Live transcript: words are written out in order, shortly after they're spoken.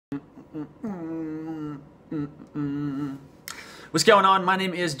What's going on? My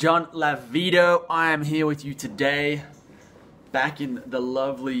name is John Lavido. I am here with you today, back in the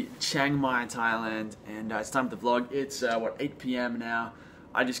lovely Chiang Mai, Thailand, and it's time for the vlog. It's 8 p.m. now.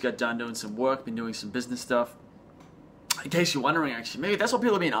 I just got done doing some work, been doing some business stuff. In case you're wondering, actually, maybe that's what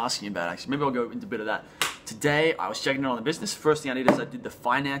people have been asking about, actually. Maybe I'll go into a bit of that. Today, I was checking in on the business. First thing I did is I did the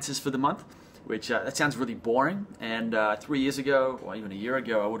finances for the month, which that sounds really boring. And 3 years ago, or even a year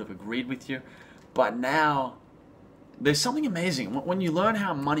ago, I would have agreed with you. But now, there's something amazing. When you learn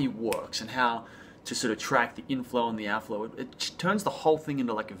how money works and how to sort of track the inflow and the outflow, it turns the whole thing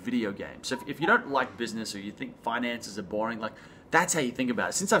into like a video game. So if you don't like business or you think finances are boring, like that's how you think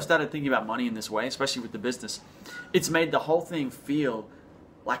about it. Since I've started thinking about money in this way, especially with the business, it's made the whole thing feel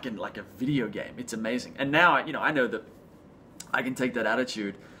like a video game. It's amazing. And now, I know that I can take that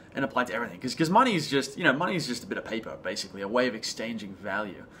attitude and apply it to everything. Because money is just, money is just a bit of paper, basically, a way of exchanging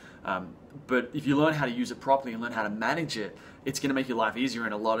value. But if you learn how to use it properly and learn how to manage it, it's going to make your life easier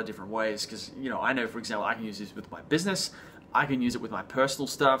in a lot of different ways. Because, I know, for example, I can use this with my business. I can use it with my personal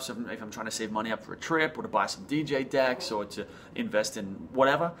stuff. So if I'm trying to save money up for a trip or to buy some DJ decks or to invest in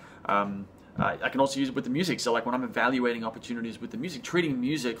whatever, I can also use it with the music. So like when I'm evaluating opportunities with the music, treating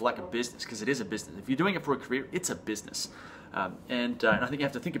music like a business, because it is a business. If you're doing it for a career, it's a business. And I think you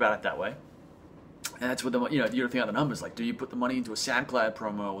have to think about it that way. And that's what you have to think about the numbers. Like, do you put the money into a SoundCloud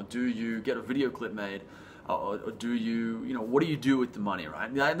promo, or do you get a video clip made, or do you, what do you do with the money, right?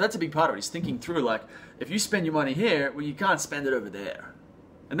 And that's a big part of it. Is thinking through, like, if you spend your money here, well, you can't spend it over there.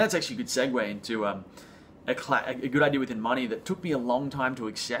 And that's actually a good segue into a good idea within money that took me a long time to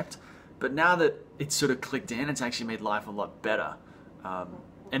accept. But now that it's sort of clicked in, it's actually made life a lot better.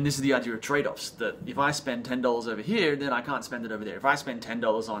 And this is the idea of trade-offs, that if I spend $10 over here, then I can't spend it over there. If I spend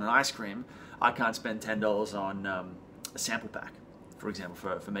 $10 on an ice cream, I can't spend $10 on a sample pack, for example,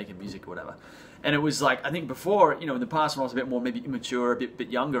 for making music or whatever. And it was like, I think before, in the past when I was a bit more maybe immature, a bit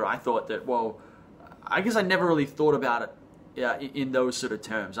younger, I thought that, well, I guess I never really thought about it in those sort of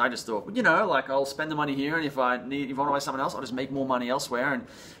terms. I just thought, like I'll spend the money here, and if I want to buy something else, I'll just make more money elsewhere and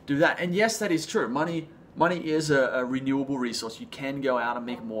do that. And yes, that is true. Money is a renewable resource. You can go out and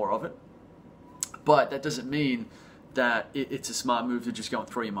make more of it, but that doesn't mean that it's a smart move to just go and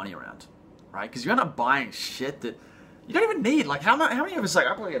throw your money around, right? Because you end up buying shit that you don't even need. Like how many of us, like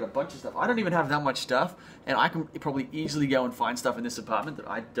I probably got a bunch of stuff. I don't even have that much stuff, and I can probably easily go and find stuff in this apartment that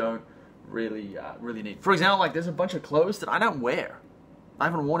I don't really need. For example, like there's a bunch of clothes that I don't wear. I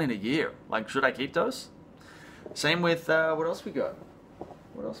haven't worn in a year. Like, should I keep those? Same with what else we got?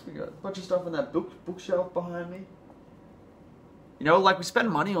 What else we got? A bunch of stuff on that bookshelf behind me. Like we spend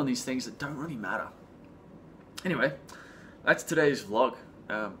money on these things that don't really matter. Anyway, that's today's vlog.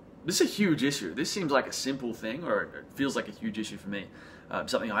 This is a huge issue. This seems like a simple thing, or it feels like a huge issue for me.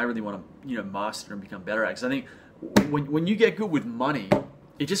 Something I really want to, master and become better at. Because I think when you get good with money,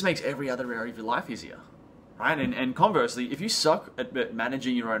 it just makes every other area of your life easier, right? And conversely, if you suck at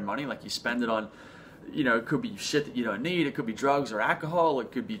managing your own money, like you spend it on, it could be shit that you don't need. It could be drugs or alcohol.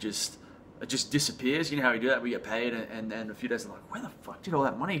 It could be it just disappears. You know how we do that? We get paid, and then a few days, like, where the fuck did all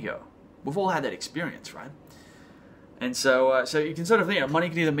that money go? We've all had that experience, right? And so you can sort of think, money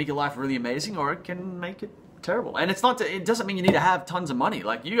can either make your life really amazing or it can make it terrible. And it doesn't mean you need to have tons of money.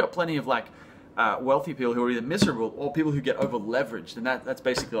 Like you got plenty of wealthy people who are either miserable or people who get over leveraged, and that's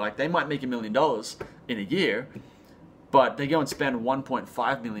basically like they might make $1 million in a year, but they go and spend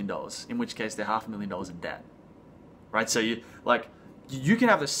 $1.5 million, in which case they're $500,000 in debt, right? So you can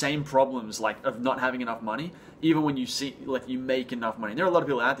have the same problems of not having enough money, even when you make enough money. And there are a lot of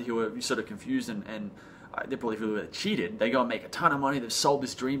people out there who are sort of confused and they probably feel they're cheated. They go and make a ton of money. They've sold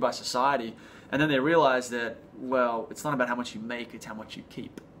this dream by society, and then they realize that, well, it's not about how much you make; it's how much you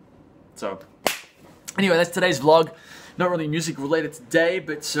keep. So, anyway, that's today's vlog. Not really music related today,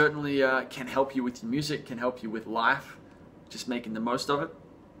 but certainly can help you with your music, can help you with life, just making the most of it.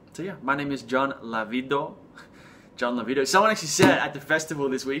 So yeah, my name is John Lavido. John Lavido. Someone actually said at the festival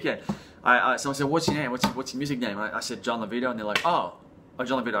this weekend, someone said, "What's your name? What's your music name?" And I said, "John Lavido," and they're like, "Oh,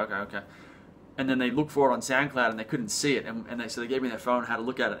 John Lavido. Okay." And then they looked for it on SoundCloud and they couldn't see it, so they gave me their phone, had to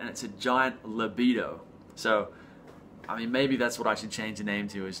look at it, and it said Giant Libido. So, I mean, maybe that's what I should change the name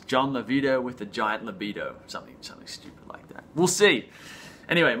to, is John Lavido with the Giant Libido, something stupid like that. We'll see.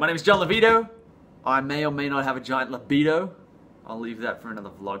 Anyway, my name is John Lavido. I may or may not have a giant libido. I'll leave that for another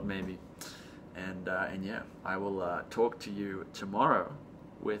vlog maybe. And yeah, I will talk to you tomorrow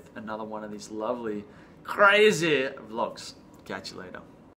with another one of these lovely, crazy vlogs. Catch you later.